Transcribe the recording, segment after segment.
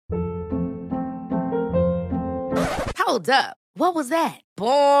Hold up. What was that?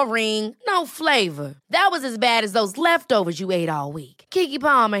 Boring. No flavor. That was as bad as those leftovers you ate all week. Keke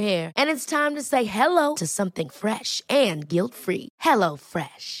Palmer here, and it's time to say hello to something fresh and guilt-free. Hello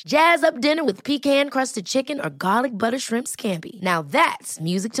Fresh. Jazz up dinner with pecan-crusted chicken or garlic butter shrimp scampi. Now that's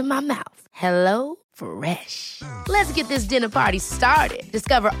music to my mouth. Hello Fresh. Let's get this dinner party started.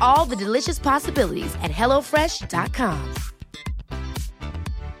 Discover all the delicious possibilities at hellofresh.com.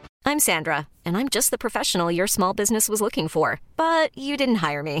 I'm Sandra, and I'm just the professional your small business was looking for. But you didn't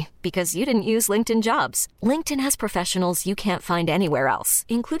hire me because you didn't use LinkedIn Jobs. LinkedIn has professionals you can't find anywhere else,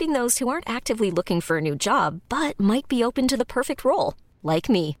 including those who aren't actively looking for a new job, but might be open to the perfect role, like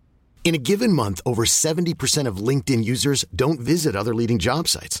me. In a given month, over 70% of LinkedIn users don't visit other leading job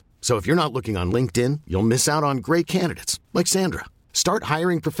sites. So if you're not looking on LinkedIn, you'll miss out on great candidates like Sandra. Start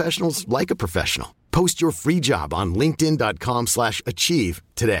hiring professionals like a professional. Post your free job on linkedin.com/achieve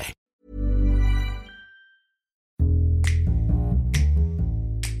today.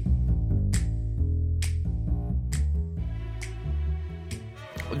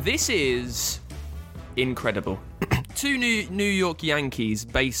 This is incredible. Two New York Yankees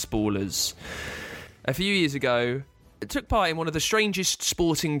baseballers a few years ago took part in one of the strangest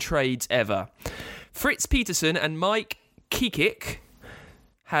sporting trades ever. Fritz Peterson and Mike Kekik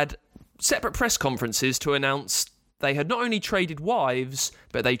had separate press conferences to announce they had not only traded wives,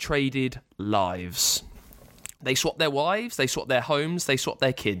 but they traded lives. They swapped their wives, they swapped their homes, they swapped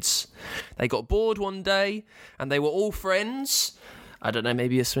their kids. They got bored one day, and they were all friends. I don't know,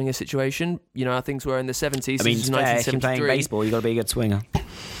 maybe a swinger situation. You know how things were in the 70s. I mean, if you're playing baseball, you've got to be a good swinger.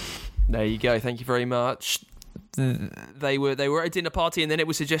 There you go, thank you very much. They were at a dinner party, and then it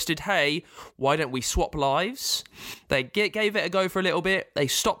was suggested, hey, why don't we swap lives? They gave it a go for a little bit, they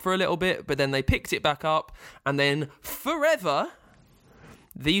stopped for a little bit, but then they picked it back up, and then forever,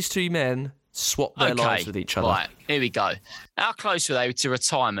 these two men swapped their lives with each other. Right, here we go. How close were they to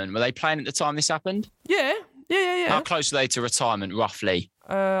retirement? Were they playing at the time this happened? Yeah. How close were they to retirement, roughly?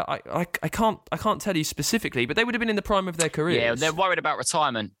 I can't tell you specifically, but they would have been in the prime of their careers. Yeah, they're worried about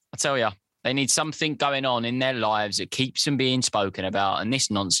retirement, I tell you. They need something going on in their lives that keeps them being spoken about, and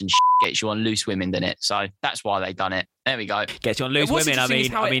this nonsense gets you on loose women, doesn't it? So that's why they done it. There we go. Gets you on loose women. I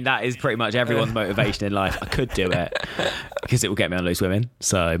mean, that is pretty much everyone's motivation in life. I could do it because it will get me on loose women,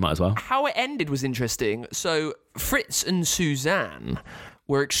 so might as well. How it ended was interesting. So Fritz and Suzanne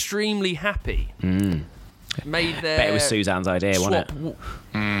were extremely happy. Made their Bet it was Suzanne's idea, wasn't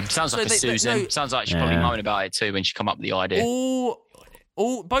it? Sounds like Susan. Sounds like she's probably moaning about it too when she come up with the idea.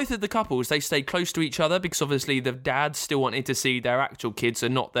 Both of the couples, they stayed close to each other because obviously the dads still wanted to see their actual kids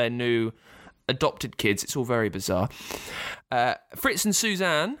and not their new adopted kids. It's all very bizarre. Fritz and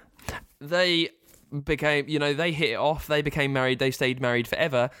Suzanne, they became, they hit it off. They became married. They stayed married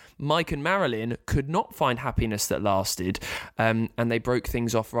forever. Mike and Marilyn could not find happiness that lasted, and they broke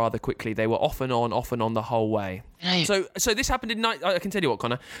things off rather quickly. They were off and on the whole way. Hey. So this happened I can tell you what,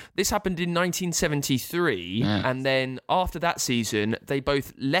 Connor. This happened in 1973, and then after that season, they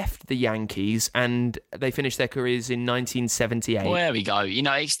both left the Yankees and they finished their careers in 1978. Well, there we go.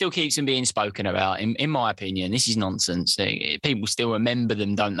 It still keeps them being spoken about. In my opinion, this is nonsense. People still remember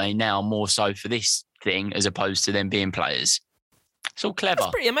them, don't they, now more so for this thing as opposed to them being players. It's all clever.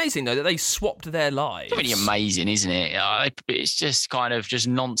 It's pretty amazing, though, that they swapped their lives. It's pretty amazing, isn't it? It's just kind of just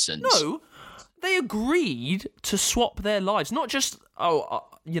nonsense. No, they agreed to swap their lives. Not just,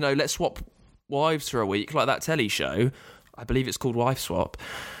 let's swap wives for a week, like that telly show. I believe it's called Wife Swap.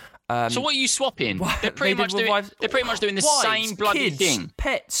 So what are you swapping? They're pretty much doing the same bloody kids, thing.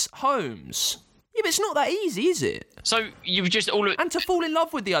 Pets, homes. Yeah, but it's not that easy, is it? So you've just and to fall in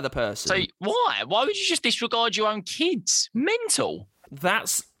love with the other person. So why? Why would you just disregard your own kids? Mental.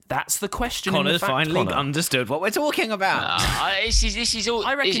 That's the question. Connor's finally understood what we're talking about. This is all.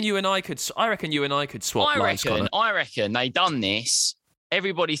 I reckon you and I could swap lives, Connor. I reckon they done this.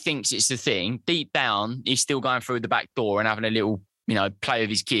 Everybody thinks it's the thing. Deep down, he's still going through the back door and having a little, play with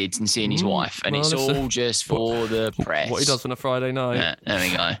his kids and seeing his wife, and it's all just for the press. What he does on a Friday night. Yeah, there we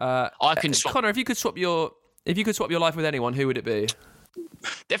go. I can swap. Connor, if you could swap your life with anyone, who would it be?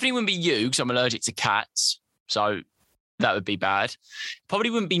 Definitely wouldn't be you, because I'm allergic to cats. So that would be bad. Probably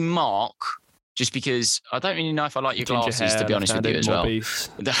wouldn't be Mark, just because I don't really know if I like your glasses, to be honest with you as well.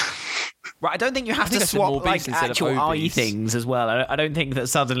 Right, I don't think you have to swap actual eye things as well. I don't think that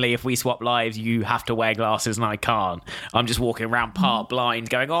suddenly if we swap lives, you have to wear glasses and I can't. I'm just walking around part blind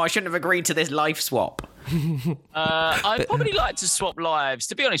going, I shouldn't have agreed to this life swap. I'd probably like to swap lives.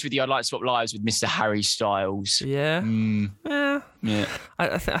 To be honest with you, I'd like to swap lives with Mr. Harry Styles. Yeah. Yeah.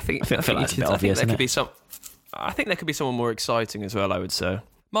 I think there could be someone more exciting as well, I would say.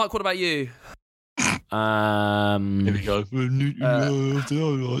 Mark, what about you? Here we go.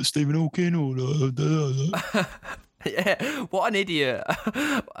 Like Stephen Hawking or Yeah, what an idiot.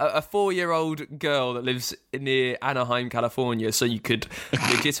 A 4-year-old girl that lives near Anaheim, California, so you could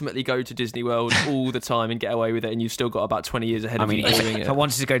legitimately go to Disney World all the time and get away with it, and you've still got about 20 years ahead of you doing it. If I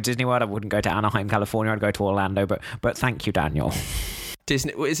wanted to go to Disney World, I wouldn't go to Anaheim, California. I'd go to Orlando, but thank you, Daniel. Is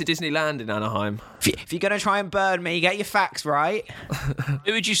it Disneyland in Anaheim? If you're going to try and burn me, get your facts right.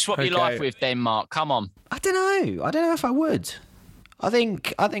 Who would you swap your life with then, Mark? Come on. I don't know if I would. I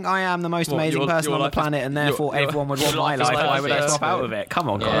think I am the most amazing person on the planet, and therefore everyone would want my life. Why would I swap out of it? Come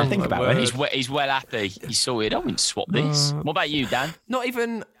on, Colin, think about it. He's well happy. He's sorted. I wouldn't swap this. What about you, Dan? Not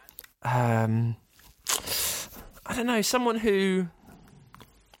even... I don't know, someone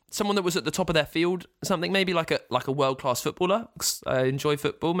that was at the top of their field, something maybe like a world-class footballer. I enjoy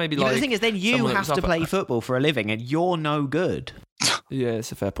football. Maybe like the thing is, then you have to play football for a living, and you're no good. Yeah,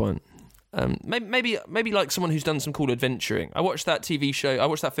 it's a fair point. Maybe like someone who's done some cool adventuring. I watched that TV show. I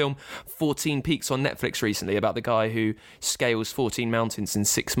watched that film 14 Peaks on Netflix recently about the guy who scales 14 mountains in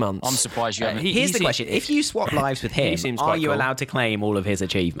 6 months. I'm surprised you haven't. Here's the question: if you swap lives with him, are you allowed to claim all of his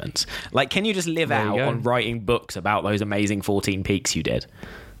achievements? Like, can you just live out on writing books about those amazing 14 Peaks you did?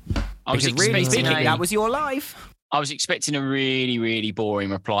 Because really speaking, that was your life. I was expecting a really, really boring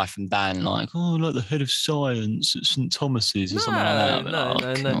reply from Dan, like, like the head of science at St Thomas's or something like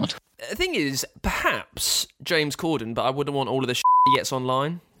that. No. The thing is, perhaps James Corden, but I wouldn't want all of the shit he gets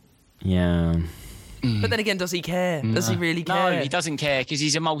online. Yeah. But then again, does he care? Does he really care? No, he doesn't care because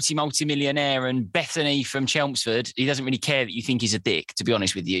he's a multi-millionaire, and Bethany from Chelmsford, he doesn't really care that you think he's a dick, to be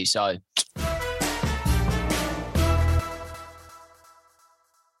honest with you, so...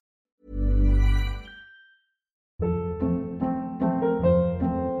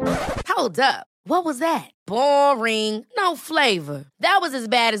 Hold up. What was that? Boring. No flavor. That was as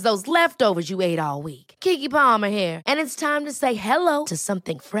bad as those leftovers you ate all week. Keke Palmer here, and it's time to say hello to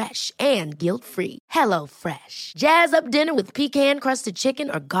something fresh and guilt-free. Hello Fresh. Jazz up dinner with pecan-crusted chicken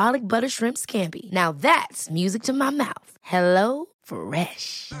or garlic butter shrimp scampi. Now that's music to my mouth. Hello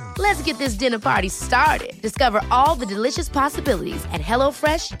Fresh. Let's get this dinner party started. Discover all the delicious possibilities at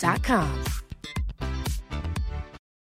HelloFresh.com.